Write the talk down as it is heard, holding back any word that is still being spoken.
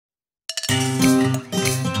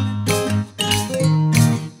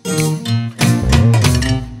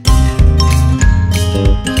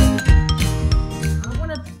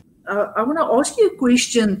you a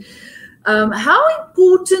question. How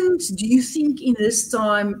important do you think in this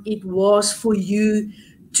time it was for you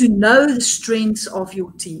to know the strengths of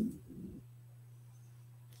your team?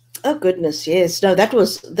 Oh goodness, yes. No, that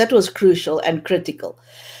was crucial and critical,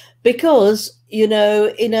 because in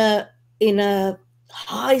a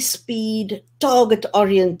high speed, target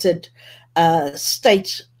oriented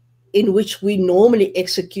state in which we normally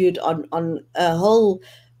execute on a whole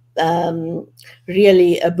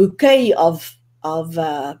really a bouquet of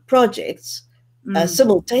projects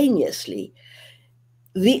simultaneously,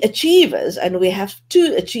 the achievers, and we have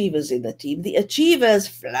two achievers in the team, the achievers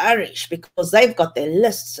flourish because they've got their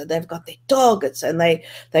lists and they've got their targets, and they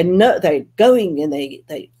know they're going and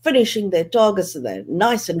they're finishing their targets, and they're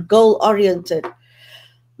nice and goal oriented.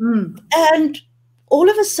 And all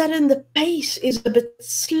of a sudden the pace is a bit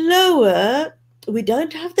slower. We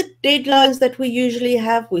don't have the deadlines that we usually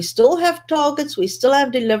have. We still have targets, we still have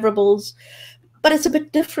deliverables, but it's a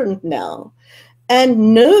bit different now.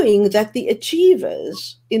 And knowing that the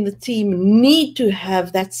achievers in the team need to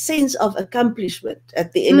have that sense of accomplishment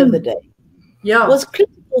at the end of the day was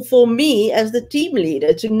critical for me as the team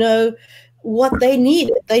leader to know what they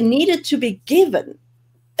needed. They needed to be given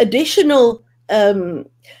additional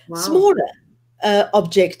smaller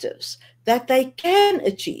objectives that they can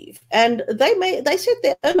achieve. And they set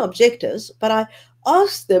their own objectives, but I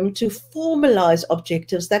asked them to formalize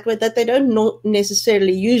objectives that they don't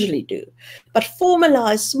necessarily usually do, but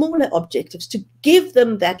formalize smaller objectives to give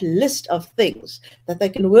them that list of things that they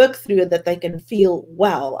can work through and that they can feel,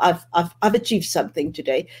 wow, I've achieved something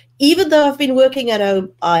today. Even though I've been working at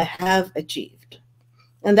home, I have achieved.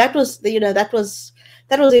 And that was, that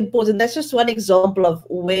was important. That's just one example of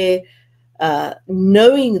where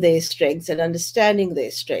knowing their strengths and understanding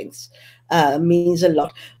their strengths means a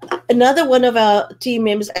lot. Another one of our team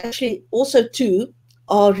members, actually also two,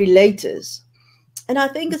 are relators. And I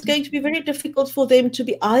think it's going to be very difficult for them to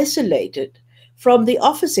be isolated from the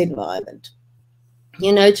office environment.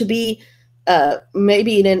 To be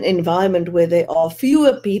maybe in an environment where there are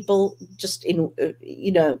fewer people, just in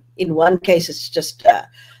one case it's just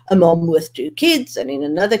a mom with two kids, and in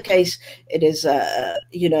another case it is a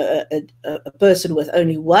person with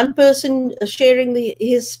only one person sharing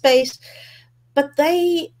his space. But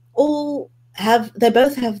they both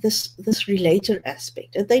have this relator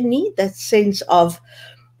aspect, and they need that sense of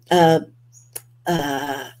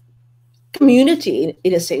community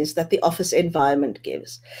in a sense that the office environment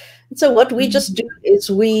gives. And so what we just do is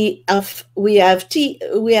we have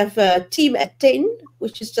a team at 10,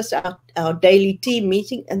 which is just our daily team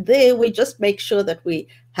meeting, and there we just make sure that we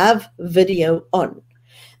have video on.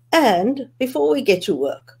 And before we get to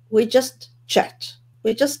work, we just chat.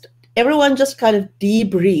 Everyone just kind of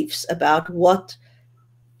debriefs about what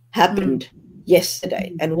happened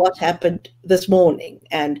yesterday and what happened this morning.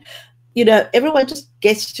 And everyone just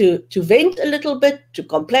gets to vent a little bit, to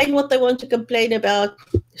complain what they want to complain about,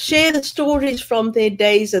 share the stories from their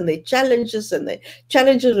days and their challenges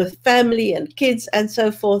with family and kids and so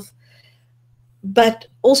forth. But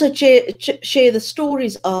also share the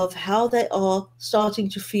stories of how they are starting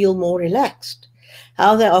to feel more relaxed,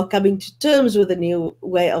 how they are coming to terms with a new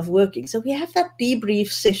way of working. So we have that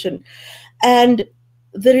debrief session, and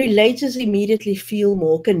the relators immediately feel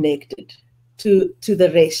more connected to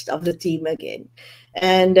the rest of the team again.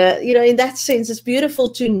 And in that sense, it's beautiful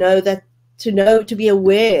to know that, to be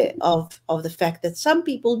aware of the fact that some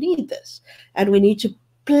people need this, and we need to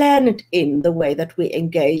plan it in the way that we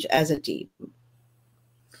engage as a team.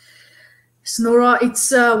 Norah,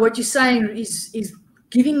 it's what you're saying is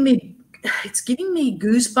giving me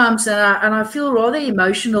goosebumps, and I feel rather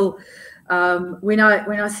emotional when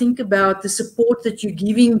I think about the support that you're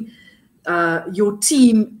giving your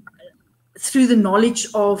team through the knowledge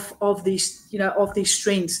of these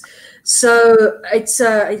strengths. So it's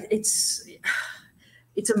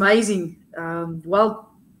amazing. Well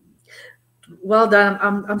done.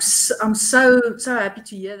 I'm so happy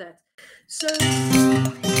to hear that. So